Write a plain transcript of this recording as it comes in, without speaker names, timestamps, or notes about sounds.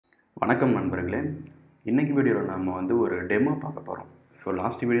வணக்கம் நண்பர்களே. இன்றைக்கி வீடியோவில் நாம் வந்து ஒரு டெமோ பார்க்க போகிறோம். ஸோ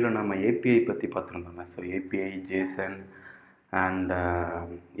லாஸ்ட் வீடியோவில் நம்ம ஏபிஐ பற்றி பார்த்துருந்தோங்க. ஸோ ஏபிஐ, ஜேசன் அண்ட்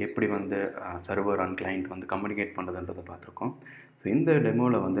எப்படி வந்து சர்வர் அண்ட் கிளைண்ட் வந்து கம்யூனிகேட் பண்ணுறதுன்றதை பார்த்துருக்கோம். ஸோ இந்த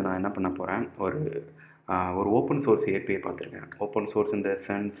டெமோவில் வந்து நான் என்ன பண்ண போகிறேன், ஒரு ஓப்பன் சோர்ஸ் ஏபிஐ பார்த்துருக்கேன். ஓப்பன் சோர்ஸ் இந்த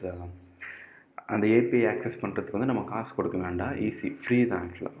சென்ஸ் அந்த ஏபிஐ ஆக்சஸ் பண்ணுறதுக்கு வந்து நம்ம காசு கொடுக்க வேண்டாம், ஈஸி, ஃப்ரீ தான்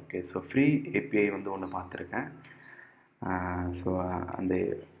ஆக்சுவலாக. ஓகே, ஸோ ஃப்ரீ ஏபிஐ வந்து ஒன்று பார்த்துருக்கேன். ஸோ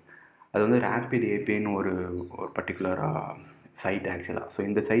அது வந்து ரேப்பிட் ஏபிஐன்னு ஒரு பர்டிகுலர் சைட் ஆக்சுவலாக. ஸோ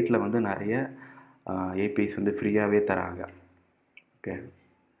இந்த சைட்டில் வந்து நிறைய ஏபிஐஸ் வந்து ஃப்ரீயாகவே தராங்க. ஓகே,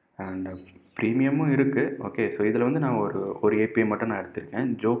 அண்ட் ப்ரீமியமும் இருக்குது. ஓகே, ஸோ இதில் வந்து நான் ஒரு ஏபிஐ மட்டும் நான்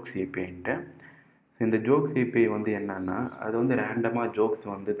எடுத்திருக்கேன், ஜோக்ஸ் ஏபிஐன்ட்டு. ஸோ இந்த ஜோக்ஸ் ஏபிஐ வந்து என்னென்னா, அது வந்து ரேண்டமாக ஜோக்ஸ்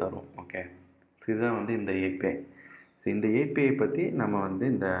வந்து தரும். ஓகே, ஸோ இதுதான் வந்து இந்த ஏபிஐ. ஸோ இந்த ஏபிஐ பற்றி நம்ம வந்து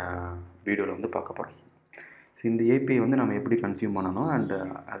இந்த வீடியோவில் வந்து பார்க்க போகிறோம். ஸோ இந்த ஏபிஐ வந்து நம்ம எப்படி கன்சியூம் பண்ணணும் அண்டு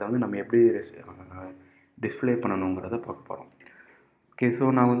அதை வந்து நம்ம எப்படி டிஸ்பிளே பண்ணணுங்கிறத பார்க்க போகிறோம். ஓகே, ஸோ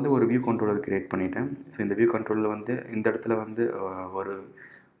நான் வந்து ஒரு வியூ கண்ட்ரோலர் க்ரியேட் பண்ணிட்டேன். ஸோ இந்த வியூ கண்ட்ரோலில் வந்து இந்த இடத்துல வந்து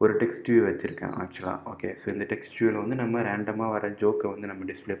ஒரு டெக்ஸ்ட் வியூ வச்சுருக்கேன் ஆக்சுவலாக. ஓகே, ஸோ இந்த டெக்ஸ்ட் வியூவில் வந்து நம்ம ரேண்டமாக வர ஜோக்கை வந்து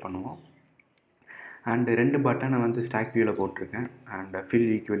நம்ம டிஸ்பிளே பண்ணுவோம். அண்டு 2 பட்டனை வந்து ஸ்டாக் வியூவில் போட்டிருக்கேன் அண்ட்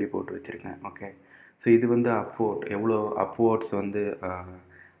ஃபில் ஈக்குவலி போட்டு வச்சுருக்கேன். ஓகே, ஸோ இது வந்து அப்வோர்ட், எவ்வளோ அப்வோர்ட்ஸ் வந்து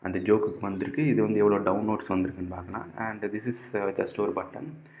அந்த ஜோக்குக்கு வந்திருக்கு, இது வந்து எவ்வளோ டவுன்லோட்ஸ் வந்திருக்குன்னு பார்க்கலாம். அண்ட் திஸ் இஸ் ஜஸ்ட் ஒரு பட்டன்.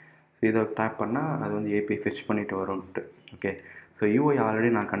 ஸோ இதை டேப் பண்ணால் அது வந்து ஏபிஐ ஃபெச் பண்ணிட்டு வரும்ட்டு. ஓகே, ஸோ யூஐ ஆல்ரெடி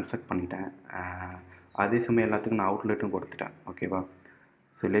நான் கன்ஸ்ட்ரக்ட் பண்ணிட்டேன். அதே சமயம் எல்லாத்துக்கும் நான் அவுட்லெட்டும் கொடுத்துட்டேன். ஓகேவா?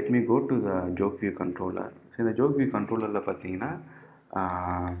 So let me go to the joke view controller. So இந்த ஜோக் வியூ கண்ட்ரோலரில் பார்த்தீங்கன்னா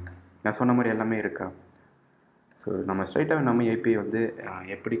நான் சொன்ன மாதிரி எல்லாமே இருக்கா. ஸோ நம்ம ஸ்ட்ரைட்டாக நம்ம ஏபிஐ வந்து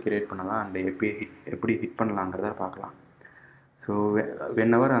எப்படி கிரியேட் பண்ணலாம் அந்த ஏபிஐ எப்படி ஹிட் பண்ணலாங்கிறத பார்க்கலாம். ஸோ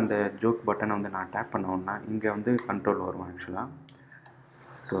வென்எவர் அந்த ஜோக் பட்டனை வந்து நான் டேப் பண்ணோன்னா இங்கே வந்து கண்ட்ரோல் வரும் ஆக்சுவலாக.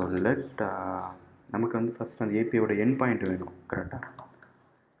 ஸோ நமக்கு வந்து ஃபஸ்ட் அந்த ஏபிஐயோட எண்ட் பாயிண்ட் வேணும் கரெக்டாக.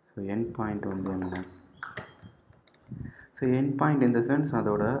 ஸோ எண்ட் பாயிண்ட் வந்து என்ன? ஸோ எண்ட் பாயிண்ட் இந்த சென்ஸ்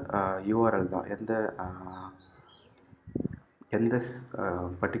அதோட யூஆர்எல் தான், எந்த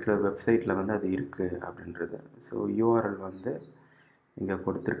பர்டிகுலர் வெப்சைட்டில் வந்து அது இருக்குது அப்படின்றது. ஸோ யூஆர்எல் வந்து இங்கே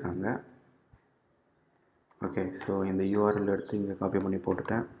கொடுத்துருக்காங்க. ஓகே, ஸோ இந்த யூஆர்எல் எடுத்து இங்கே காப்பி பண்ணி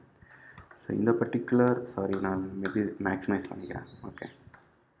போட்டுட்டேன். ஸோ இந்த பர்டிகுலர் நான் மேபி மேக்ஸிமைஸ் பண்ணிக்கிறேன். ஓகே,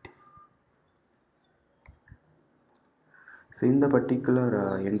 ஸோ இந்த பர்டிகுலர்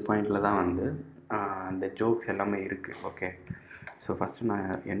எண்ட் பாயிண்டில் தான் வந்து அந்த ஜோக்ஸ் எல்லாமே இருக்குது. ஓகே, ஸோ ஃபஸ்ட்டு நான்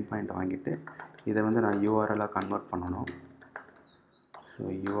எண்ட் பாயிண்ட் வாங்கிட்டு இதை வந்து நான் யூஆர்எல்லாக கன்வெர்ட் பண்ணணும். So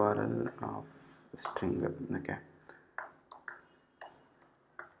URL of string. Okay,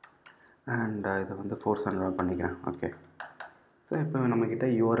 and இதை வந்து 400 பண்ணிக்கிறேன். ஓகே, ஸோ இப்போ நம்மக்கிட்ட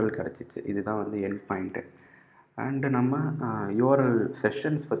யூஆர்எல் கிடச்சிச்சு. இதுதான் வந்து எண்ட் பாயிண்ட்டு. அண்டு நம்ம யூஆர்எல்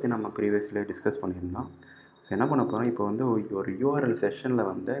செஷன்ஸ் பற்றி நம்ம ப்ரீவியஸ்லி டிஸ்கஸ் பண்ணியிருந்தோம். ஸோ என்ன பண்ண போகிறோம், இப்போ வந்து ஒரு யூஆர்எல் செஷனில்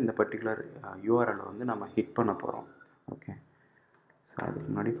வந்து இந்த பர்டிகுலர் யூஆர்எல் வந்து நம்ம ஹிட் பண்ண போகிறோம். ஓகே, ஸோ அதுக்கு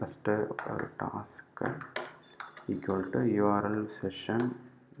முன்னாடி first task equal to URL session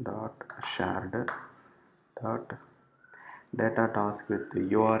dot shared dot data task with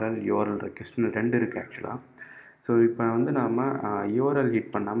URL ரெக்வெஸ்ட்னு 2 இருக்குது ஆக்சுவலாக. ஸோ இப்போ வந்து நம்ம யூஆர்எல்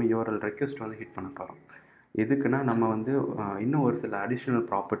ஹிட் பண்ணாமல் யூஆர்எல் ரெக்வெஸ்ட் வந்து ஹிட் பண்ண போகிறோம். எதுக்குன்னா நம்ம வந்து இன்னும் ஒரு சில அடிஷ்னல்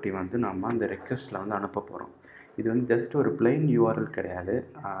ப்ராப்பர்ட்டி வந்து நம்ம அந்த ரெக்வெஸ்ட்டில் வந்து அனுப்ப போகிறோம். இது வந்து ஜஸ்ட் ஒரு பிளெயின் யூஆர்எல் கிடையாது.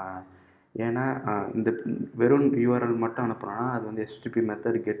 ஏன்னா இந்த வெறும் யூஆர்எல் மட்டும் அனுப்புனோன்னா அது வந்து HTTP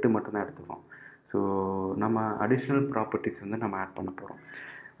மெத்தட் கெட்டு மட்டும்தான் எடுத்துக்கும். ஸோ நம்ம அடிஷ்னல் ப்ராப்பர்ட்டிஸ் வந்து நம்ம ஆட் பண்ண போகிறோம்.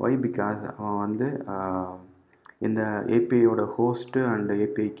 ஒய்? பிகாஸ் அவன் வந்து இந்த ஏபிஐயோட ஹோஸ்ட்டு அண்ட்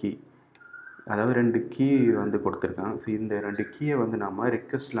ஏபிஐ கீ, அதாவது 2 கீ வந்து கொடுத்துருக்கான். ஸோ இந்த 2 கீயை வந்து நம்ம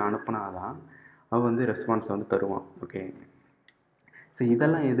ரெக்வெஸ்ட்டில் அனுப்புனா தான் அவன் வந்து ரெஸ்பான்ஸை வந்து தருவான். ஓகே, ஸோ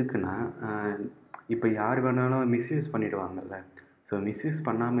இதெல்லாம் எதுக்குன்னா இப்போ யார் வேணாலும் மிஸ்யூஸ் பண்ணிவிடுவாங்கல்ல. ஸோ மிஸ்யூஸ்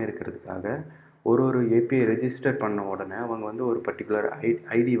பண்ணாமல் இருக்கிறதுக்காக ஒரு ஏபிஐ ரெஜிஸ்டர் பண்ண உடனே அவங்க வந்து ஒரு பர்டிகுலர்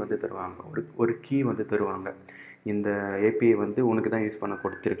ஐடி வந்து தருவாங்க, ஒரு கீ வந்து தருவாங்க. இந்த ஏபிஐ வந்து உனக்கு தான் யூஸ் பண்ண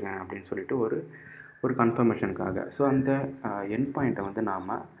கொடுத்துருக்கேன் அப்படின்னு சொல்லிட்டு ஒரு கன்ஃபர்மேஷனுக்காக. ஸோ அந்த எண்ட் பாயிண்ட்டை வந்து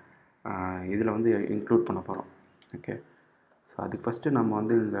நாம் இதில் வந்து இன்க்ளூட் பண்ண போகிறோம். ஓகே, ஸோ அதுக்கு ஃபஸ்ட்டு நம்ம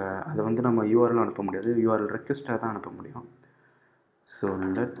வந்து இங்கே அதை வந்து நம்ம யூஆர்எல் அனுப்ப முடியாது, யூஆர்எல் ரெக்வெஸ்ட்டாக தான் அனுப்ப முடியும். So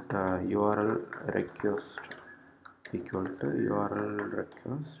let URL request equal to URL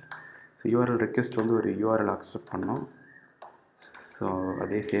request. So URL request வந்து ஒரு யூஆர்எல் அக்செப்ட் பண்ணோம். ஸோ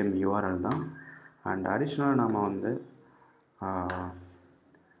அதே சேம் யூஆர்எல் தான். அண்ட் அடிஷ்னலாக நாம் வந்து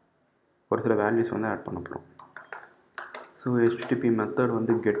ஒரு சில வேல்யூஸ் வந்து ஆட் பண்ண போகிறோம். ஸோ HTTP மெத்தட்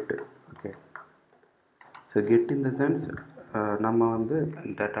வந்து கெட்டு. Okay, so get in the sense நம்ம வந்து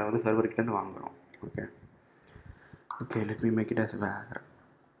டேட்டா வந்து சர்வர்கிட்டேருந்து வாங்குகிறோம். Okay, let me make it as var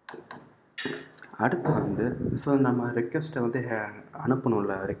அடுத்து வந்து ஸோ நம்ம ரெக்வெஸ்ட்டை வந்து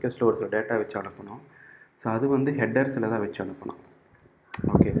அனுப்பணும்ல, ரெக்வெஸ்ட்டில் ஒரு சில டேட்டா வச்சு அனுப்பணும். ஸோ அது வந்து ஹெட்டர்ஸில் தான் வச்சு அனுப்பணும்.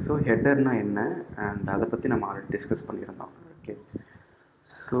 ஓகே, ஸோ ஹெட்டர்னா என்ன அண்ட் அதை பற்றி நம்ம ஆல்ரெடி டிஸ்கஸ் பண்ணியிருந்தோம். Okay,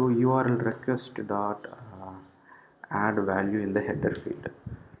 so URL request dot add value in the header field.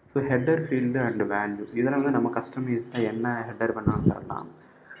 So header field and value இதெல்லாம் வந்து நம்ம கஸ்டமைஸ்டாக என்ன ஹெட்டர் வேணாலும் தரலாம்.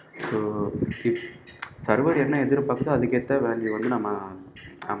 ஸோ சர்வர் என்ன எதிர்பார்க்குதோ அதுக்கேற்ற வேல்யூ வந்து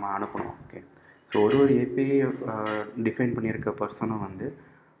நம்ம அனுப்பணும். ஓகே, ஸோ ஒரு ஏபிஐ டிஃபைன் பண்ணியிருக்க பர்சனும் வந்து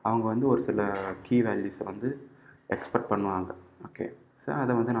அவங்க வந்து ஒரு சில கீ வேல்யூஸை வந்து எக்ஸ்பெக்ட் பண்ணுவாங்க. ஓகே, ஸோ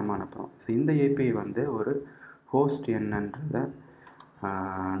அதை வந்து நம்ம அனுப்புகிறோம். ஸோ இந்த ஏபிஐ வந்து ஒரு ஹோஸ்ட் என்னன்றதை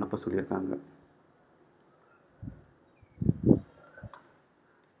அனுப்ப சொல்லியிருக்காங்க.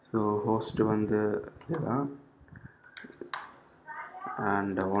 ஸோ ஹோஸ்ட் வந்து இதுதான்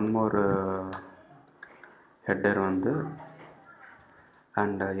அண்ட் ஒன் மோர் ஹெட்டர் வந்து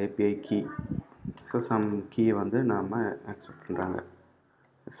and API key. So some key வந்து நாம் எக்ஸ்பெக்ட் பண்ணுறாங்க.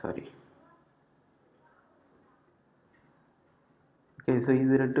 சாரி, ஓகே, ஸோ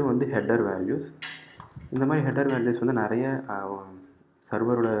இது ரெண்டும் வந்து ஹெட்டர் வேல்யூஸ். இந்த மாதிரி ஹெட்டர் வேல்யூஸ் வந்து நிறைய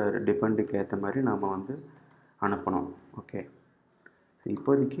சர்வரோட டிபெண்டுக்கு ஏற்ற மாதிரி நாம் வந்து அனுப்பணும். ஓகே, ஸோ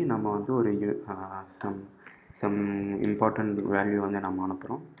இப்போதைக்கு நம்ம வந்து ஒரு சம் இம்பார்ட்டண்ட் வேல்யூ வந்து நம்ம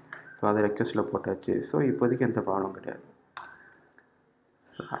அனுப்புகிறோம். ஸோ அதை ரெக்வெஸ்ட்டில் போட்டாச்சு. ஸோ இப்போதைக்கு எந்த ப்ராப்ளம் கிடையாது.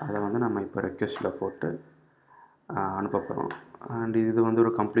 ஸோ அதை வந்து நம்ம இப்போ ரெக்வெஸ்ட்டில் போட்டு அனுப்ப போகிறோம். அண்ட் இது வந்து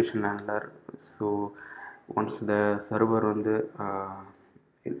ஒரு completion handler. So once the server வந்து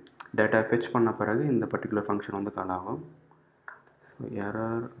டேட்டா ஃபெச் பண்ண பிறகு இந்த பர்டிகுலர் ஃபங்க்ஷன் வந்து கால் ஆகும். So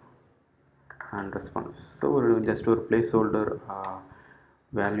error and response. So just ஒரு பிளேஸ் ஹோல்டர்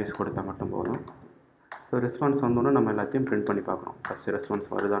வேல்யூஸ் கொடுத்தா மட்டும் போதும். ஸோ ரெஸ்பான்ஸ் வந்தோன்னே நம்ம எல்லாத்தையும் பிரிண்ட் பண்ணி பார்க்கணும். ஃபஸ்ட்டு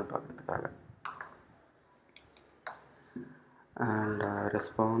ரெஸ்பான்ஸ் வருதான்னு பார்க்குறதுக்காக. அண்ட்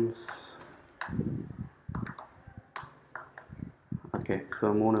ரெஸ்பான்ஸ் ஓகே, ஸோ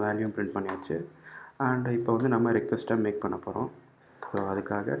 3 வேல்யூவும் பிரிண்ட் பண்ணியாச்சு. அண்ட் இப்போ வந்து நம்ம ரெக்வெஸ்ட்டாக மேக் பண்ண போகிறோம். ஸோ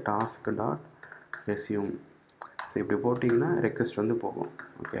அதுக்காக டாஸ்க் டாட் ரெஸ்யூம். ஸோ இப்படி போட்டிங்கன்னா ரெக்வெஸ்ட் வந்து போகும்.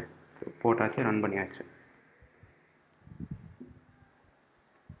 ஓகே, ஸோ போட்டாச்சு, ரன் பண்ணியாச்சு.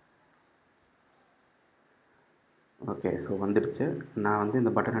 ஓகே, ஸோ வந்துடுச்சு. நான் வந்து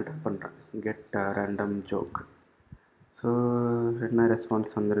இந்த பட்டனை டச் பண்ணுறேன், கெட் ரேண்டம் ஜோக். ஸோ என்ன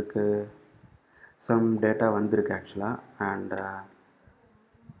ரெஸ்பான்ஸ் வந்திருக்கு, சம் டேட்டா வந்திருக்கு ஆக்சுவலாக. அண்ட்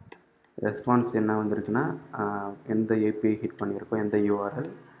ரெஸ்பான்ஸ் என்ன வந்திருக்குன்னா எந்த ஏபிஐ ஹிட் பண்ணியிருக்கோம், எந்த URL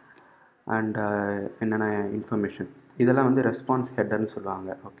அண்ட் என்னென்ன இன்ஃபர்மேஷன், இதெல்லாம் வந்து ரெஸ்பான்ஸ் ஹெட்டர்னு சொல்லுவாங்க.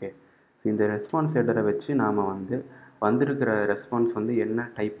 ஓகே, ஸோ இந்த ரெஸ்பான்ஸ் ஹெட்டரை வச்சு நாம் வந்து வந்திருக்கிற ரெஸ்பான்ஸ் வந்து என்ன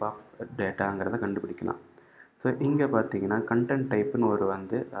டைப் ஆஃப் டேட்டாங்கிறத கண்டுபிடிக்கலாம். ஸோ இங்கே பார்த்தீங்கன்னா கண்டென்ட் டைப்புன்னு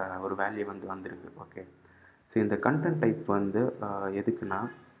ஒரு வேல்யூ வந்து வந்திருக்கு. ஓகே, ஸோ இந்த கண்டென்ட் டைப் வந்து எதுக்குன்னா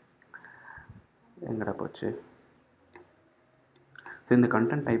எங்கடா போச்சு. ஸோ இந்த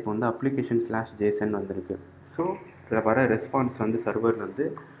கண்டென்ட் டைப் வந்து application/JSON வந்திருக்கு. ஸோ இதில் வர ரெஸ்பான்ஸ் வந்து சர்வர்லேருந்து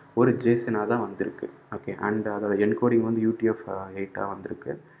ஒரு JSON-ஆக தான் வந்திருக்கு. ஓகே, அண்ட் அதோட என்கோடிங் வந்து UTF-8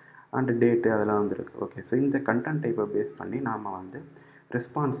 வந்திருக்கு. அண்டு டேட்டு அதெல்லாம் வந்திருக்கு. ஓகே, ஸோ இந்த கண்டென்ட் டைப்பை பேஸ் பண்ணி நாம் வந்து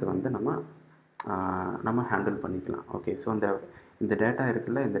ரெஸ்பான்ஸை வந்து நம்ம ஹேண்டில் பண்ணிக்கலாம். ஓகே, ஸோ இந்த டேட்டா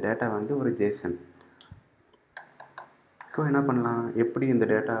இருக்குல்ல, இந்த டேட்டா வந்து ஒரு JSON. ஸோ என்ன பண்ணலாம், எப்படி இந்த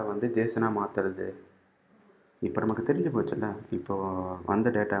டேட்டா வந்து JSON-ஆக மாற்றுறது, இப்போ நமக்கு தெரிஞ்சு போச்சுல்ல. இப்போது வந்த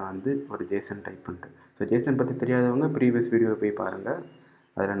டேட்டா வந்து ஒரு JSON டைப் பண்ணிட்டு. ஸோ JSON பற்றி தெரியாதவங்க ப்ரீவியஸ் வீடியோ போய் பாருங்கள்,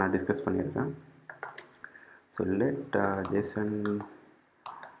 அதில் நான் டிஸ்கஸ் பண்ணியிருக்கேன். So let JSON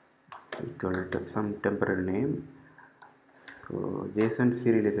equal to some temporary name. So JSON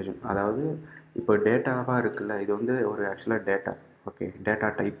serialization, அதாவது இப்போ டேட்டாவாக இருக்குல்ல, இது வந்து ஒரு ஆக்சுவலாக டேட்டா. ஓகே, டேட்டா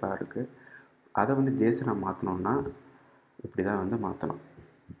டைப்பாக இருக்குது. அதை வந்து JSON-ஆக மாற்றணுன்னா இப்படி தான் வந்து மாற்றணும்.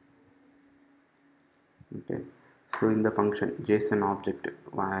 ஓகே, ஸோ இந்த ஃபங்க்ஷன் JSON ஆப்ஜெக்ட்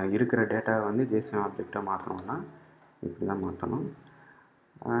இருக்கிற டேட்டா வந்து JSON ஆப்ஜெக்டாக மாற்றணும்னா இப்படி தான் மாற்றணும்.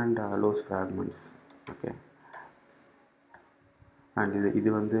 And lows fragments. Okay, and இது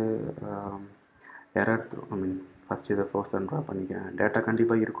வந்து எரர் த்ரூ. ஃபஸ்ட் இதை ஃபோர்ஸ் அண்ட் ட்ரா பண்ணிக்கிறேன். டேட்டா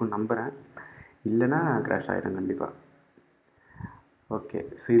கண்டிப்பாக இருக்கும்னு நம்புகிறேன், இல்லைனா க்ராஷ் ஆகிடும் கண்டிப்பாக. ஓகே,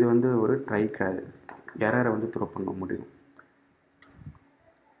 ஸோ இது வந்து ஒரு ட்ரை எரரை வந்து த்ரோ பண்ண முடியும்.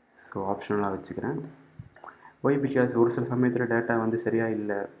 ஸோ ஆப்ஷனலாக வச்சுக்கிறேன். ஒய் பிகாஸ் ஒரு சில சமயத்தில் டேட்டா வந்து சரியாக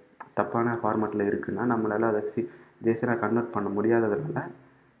இல்லை, தப்பான ஃபார்மேட்டில் இருக்குன்னா நம்மளால் அதை JSON-ஆக கன்வெர்ட் பண்ண முடியாததுனால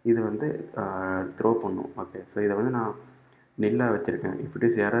இது வந்து த்ரோ பண்ணும். ஓகே, ஸோ இதை வந்து நான் நில்லாக வச்சுருக்கேன். இஃப் இட்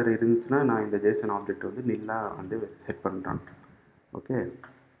இஸ் எரர் இருந்துச்சுன்னா நான் இந்த JSON ஆப்ஜெக்ட் வந்து நில்லாக வந்து செட் பண்ணுறேன். ஓகே,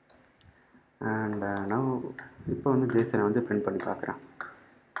 அண்ட் நான் இப்போ வந்து JSON-ஐ வந்து பிரிண்ட் பண்ணி பார்க்குறேன்.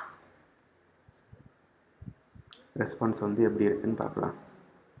 ரெஸ்பான்ஸ் வந்து எப்படி இருக்குதுன்னு பார்க்கலாம்.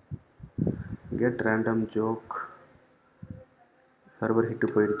 Get random joke server hit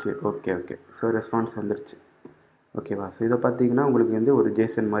போயிடுச்சு. Okay okay. ஸோ ரெஸ்பான்ஸ் வந்துடுச்சு. ஓகேவா? ஸோ இதை பார்த்தீங்கன்னா உங்களுக்கு வந்து ஒரு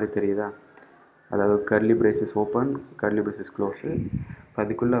ஜேசன் மாதிரி தெரியுதா? அதாவது curly braces open, curly braces close.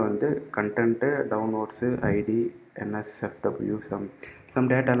 அதுக்குள்ளே வந்து கண்டென்ட்டு, டவுன்லோட்ஸு, ஐடி, என்எஸ்எஃப்டபிள்யூ, சம்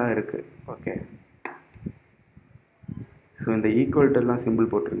டேட்டாலாம் இருக்குது. ஓகே. ஸோ இந்த ஈக்குவல்ட்டெல்லாம்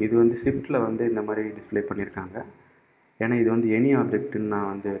சிம்பிள் போட்டிருக்கு. இது வந்து ஷிஃப்ட்டில் வந்து இந்த மாதிரி டிஸ்பிளே பண்ணியிருக்காங்க. ஏன்னா இது வந்து எனி ஆப்ஜெக்ட்டுன்னு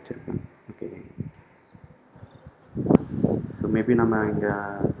நான் வந்து வச்சுருக்கேன். ஓகே. ஸோ மேபி நம்ம இங்கே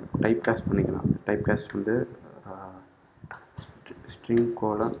டைப் காஸ்ட் பண்ணிக்கலாம். டைப் காஸ்ட் வந்து string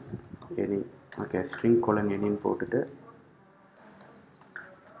colon any. Okay, string colon எனின்னு போட்டுட்டு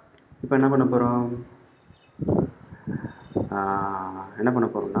இப்போ என்ன பண்ண போகிறோம்?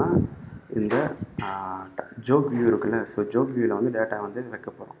 இந்த ஜோக் வியூ இருக்குல்ல, ஸோ ஜோக் வியூவில் வந்து டேட்டா வந்து வைக்க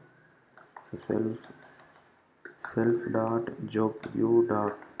போகிறோம். So self dot joke view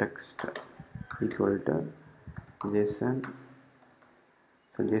dot text equal to Jason.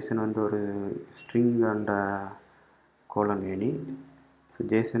 So Jason வந்து ஒரு string and colon any. So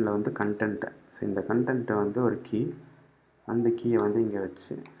ஜேசனில் வந்து கண்டென்ட்டு. ஸோ இந்த கண்டென்ட்டை வந்து ஒரு கீ, அந்த கீயை வந்து இங்கே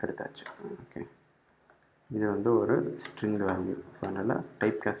வச்சு எடுத்தாச்சு. ஓகே, இது வந்து ஒரு ஸ்ட்ரிங் வேல்யூ. ஸோ அதனால்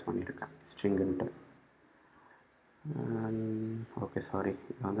டைப் காஸ்ட் பண்ணியிருக்கேன் ஸ்ட்ரிங்குன்ட்டு. ஓகே, சாரி,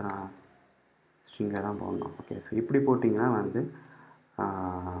 இது வந்து நான் ஸ்ட்ரிங்கை தான் போடணும். ஓகே, ஸோ இப்படி போட்டிங்கன்னா வந்து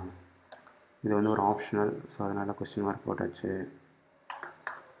இது வந்து ஒரு ஆப்ஷனல். ஸோ அதனால் கொஸ்டின் மார்க் போட்டாச்சு.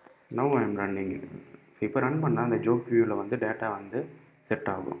 Now I am running. So இப்போ ரன் பண்ணால் அந்த ஜோக் வியூவில் வந்து டேட்டா வந்து செட்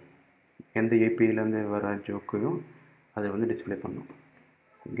ஆகும். எந்த ஏபிஐலேருந்து வர ஜோக்கையும் அதை வந்து டிஸ்பிளே பண்ணும்.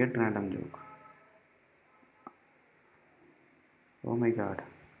 Get random joke. Oh my God,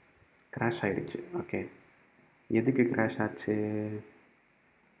 crash ஆகிடுச்சு. ஓகே, எதுக்கு கிராஷ் ஆச்சு?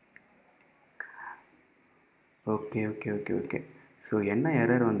 Okay okay okay okay so என்ன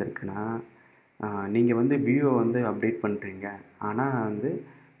எரர் வந்திருக்குன்னா, நீங்கள் வந்து வியூவை வந்து அப்டேட் பண்ணுறீங்க, ஆனால் வந்து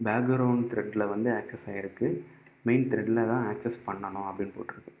பேக்ரவுண்ட் த்ரெட்டில் வந்து ஆக்சஸ் ஆகிருக்கு, மெயின் த்ரெட்டில் தான் ஆக்சஸ் பண்ணணும் அப்படின்னு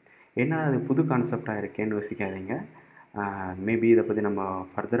போட்டிருக்கு. ஏன்னா அது புது கான்செப்டாக இருக்கேன்னு யோசிக்காதீங்க. மேபி இதை பற்றி நம்ம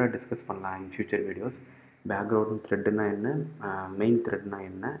ஃபர்தராக டிஸ்கஸ் பண்ணலாம் இன் ஃப்யூச்சர் வீடியோஸ். பேக்ரவுண்ட் த்ரெட்டுனா என்ன, மெயின் த்ரெட்னா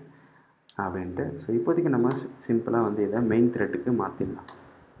என்ன அப்படின்ட்டு. ஸோ இப்போதைக்கு நம்ம சிம்பிளாக வந்து இதை மெயின் த்ரெட்டுக்கு மாற்றிடலாம்.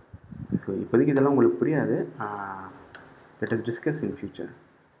 ஸோ இப்போதைக்கு இதெல்லாம் உங்களுக்கு புரியாது. லெட் அஸ் டிஸ்கஸ் இன் ஃப்யூச்சர்.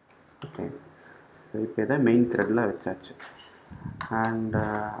 ஓகே, ஸோ இப்போ இதை மெயின் த்ரெட்டில் வச்சாச்சு. And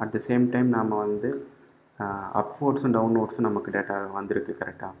at the same time நாம் வந்து அப்வோர்ட்ஸும் டவுன்வோர்ட்ஸும் நமக்கு டேட்டா வந்திருக்கு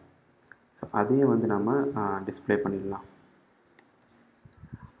கரெக்டாக. ஸோ அதையும் வந்து நம்ம டிஸ்பிளே பண்ணிடலாம்.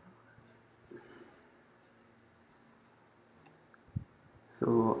 ஸோ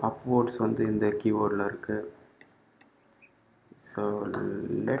அப்வோர்ட்ஸ் வந்து இந்த கீவேர்டில் இருக்குது. So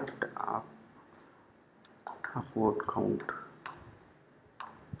let upward count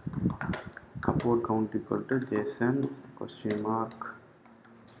equal to JSON question mark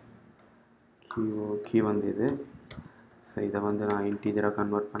key வந்து இது. ஸோ இதை வந்து நான் இன்டீஜராக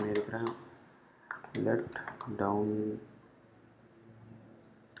கன்வெர்ட் பண்ணியிருக்கிறேன். let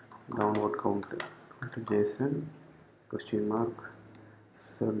downward count equal to JSON question mark.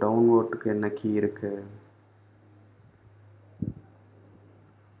 So டவுன்வோர்டுக்கு என்ன கீ இருக்குது?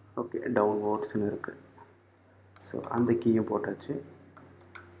 ஓகே, டவுன்வோர்ட்ஸ்னு இருக்குது. ஸோ அந்த கீயும் போட்டாச்சு.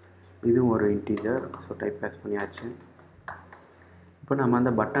 இதுவும் ஒரு இன்டீஜர். ஸோ டைப் காஸ்ட் பண்ணியாச்சு. இப்போ நம்ம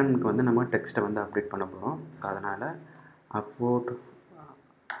அந்த பட்டனுக்கு வந்து நம்ம டெக்ஸ்ட்டை வந்து அப்டேட் பண்ண போகிறோம். ஸோ அதனால் upward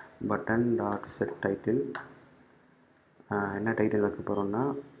button dot set title. என்ன டைட்டில் வைக்க போகிறோம்னா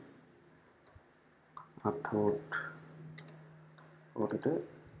அப்வோர்ட் போட்டுட்டு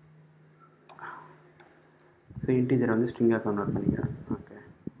ஸோ இன்டீஜரை வந்து ஸ்ட்ரிங்காக கன்வெர்ட் பண்ணிக்கிறேன். ஓகே,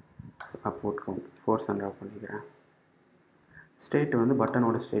 ஸோ அப்வோர்ட் கவுண்ட் 400 பண்ணிக்கிறேன். ஸ்டேட் வந்து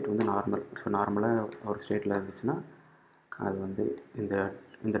பட்டனோட ஸ்டேட் வந்து நார்மல். ஸோ நார்மலாக ஒரு ஸ்டேட்டில் இருந்துச்சுன்னா அது வந்து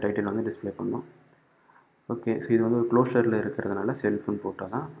இந்த டைட்டில் வந்து டிஸ்பிளே பண்ணோம். ஓகே, ஸோ இது வந்து ஒரு க்ளோஷரில் இருக்கிறதுனால செல்ஃப்னு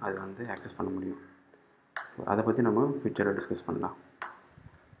போட்டால் தான் அது வந்து ஆக்சஸ் பண்ண முடியும். ஸோ அதை பற்றி நம்ம ஃபியூச்சரில் டிஸ்கஸ் பண்ணலாம்.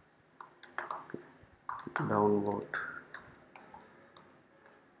 Downward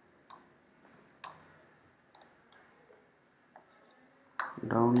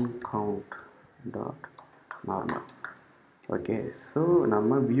down count dot normal. Okay, so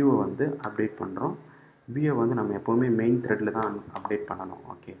நம்ம வியூவை வந்து அப்டேட் பண்ணுறோம். வியூவை வந்து நம்ம எப்போவுமே மெயின் த்ரெட்டில் தான் அப்டேட் பண்ணணும்.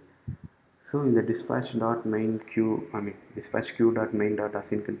 ஓகே, ஸோ இந்த dispatch dot main dispatch Q dot main dot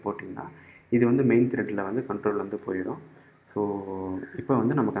அசின்க்குன்னு போட்டிங்கன்னா இது வந்து மெயின் த்ரெட்டில் வந்து கண்ட்ரோல் வந்து போயிடும். ஸோ இப்போ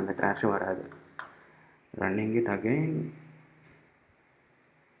வந்து நமக்கு அந்த கிராஷும் வராது. Running it again.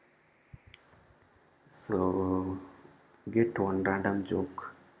 So get one random joke.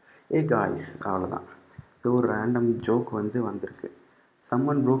 Guys, அவ்வளோதான். ஸோ ஒரு ரேண்டம் ஜோக் வந்து வந்திருக்கு. So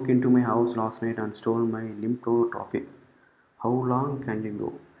someone broke into my house last night and stole my limto trophy. How long can you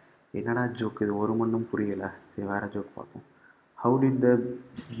go? என்னடா ஜோக் இது, ஒரு மண்ணும் புரியலை. சரி, வேறு ஜோக் பார்ப்போம். How did the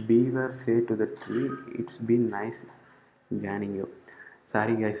beaver say to the tree, it's been nice joining you?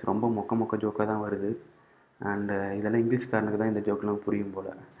 Sorry guys, ரொம்ப மொக்க ஜோக்காக தான் வருது. அண்டு இதெல்லாம் இங்கிலீஷ்காரனுக்கு தான் இந்த ஜோக்கெலாம் புரியும்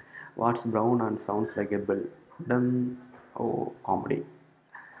போல். Watts brown and sounds like a bell? Ton. O, comedy.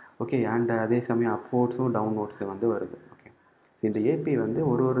 Okay. And அதே சமயம் அப்வோர்ட்ஸும் டவுன்வோர்ட்ஸும் வந்து வருது. ஓகே. இந்த ஏபி வந்து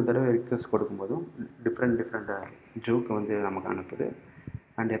ஒரு தடவை ரிக்வெஸ்ட் கொடுக்கும்போதும் டிஃப்ரெண்ட் ஜோக்கு வந்து நமக்கு அனுப்புது.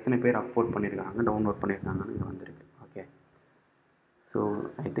 அண்ட் எத்தனை பேர் அப்வோர்ட் பண்ணியிருக்காங்க, டவுன்லோட் பண்ணியிருக்காங்கன்னு இங்கே வந்திருக்கு. Okay. So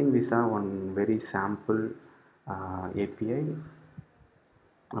I think we saw one very sample API.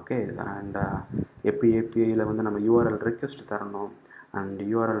 Okay. And எப்படி ஏபிஐயில் வந்து நம்ம யூஆர்எல் ரெக்வெஸ்ட் தரணும், and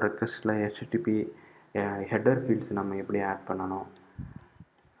URL ரெக்வெஸ்ட்டில் HTTP header fields நம்ம எப்படி ஆட் பண்ணணும்,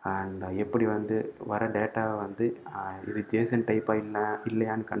 அண்ட் எப்படி வந்து வர டேட்டாவை வந்து இது ஜேசன் டைப்பாக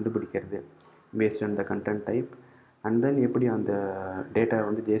இல்லையான்னு கண்டுபிடிக்கிறது based on the content type. And then எப்படி அந்த டேட்டாவை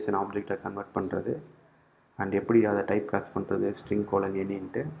வந்து ஜேசன் ஆப்ஜெக்டை கன்வெர்ட் பண்ணுறது, அண்ட் எப்படி அதை டைப் காஸ்ட் பண்ணுறது ஸ்ட்ரிங் கோலன்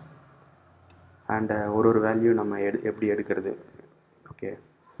எனின்ட்டு, அண்ட் ஒரு வேல்யூ நம்ம எப்படி எடுக்கிறது. ஓகே.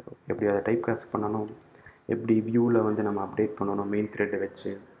 ஸோ எப்படி அதை டைப் காஸ்ட் பண்ணணும், எப்படி வியூவில் வந்து நம்ம அப்டேட் பண்ணணும் மெயின் த்ரெட்டை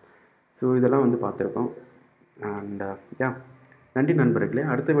வச்சு. ஸோ இதெல்லாம் வந்து பார்த்துருக்கோம். அண்ட் யா, நன்றி நண்பர்களே.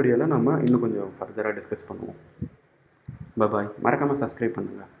 அடுத்த வீடியோவில் நம்ம இன்னும் கொஞ்சம் ஃபர்தராக டிஸ்கஸ் பண்ணுவோம். பாய். மறக்காமல் சப்ஸ்கிரைப்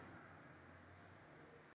பண்ணுங்கள்.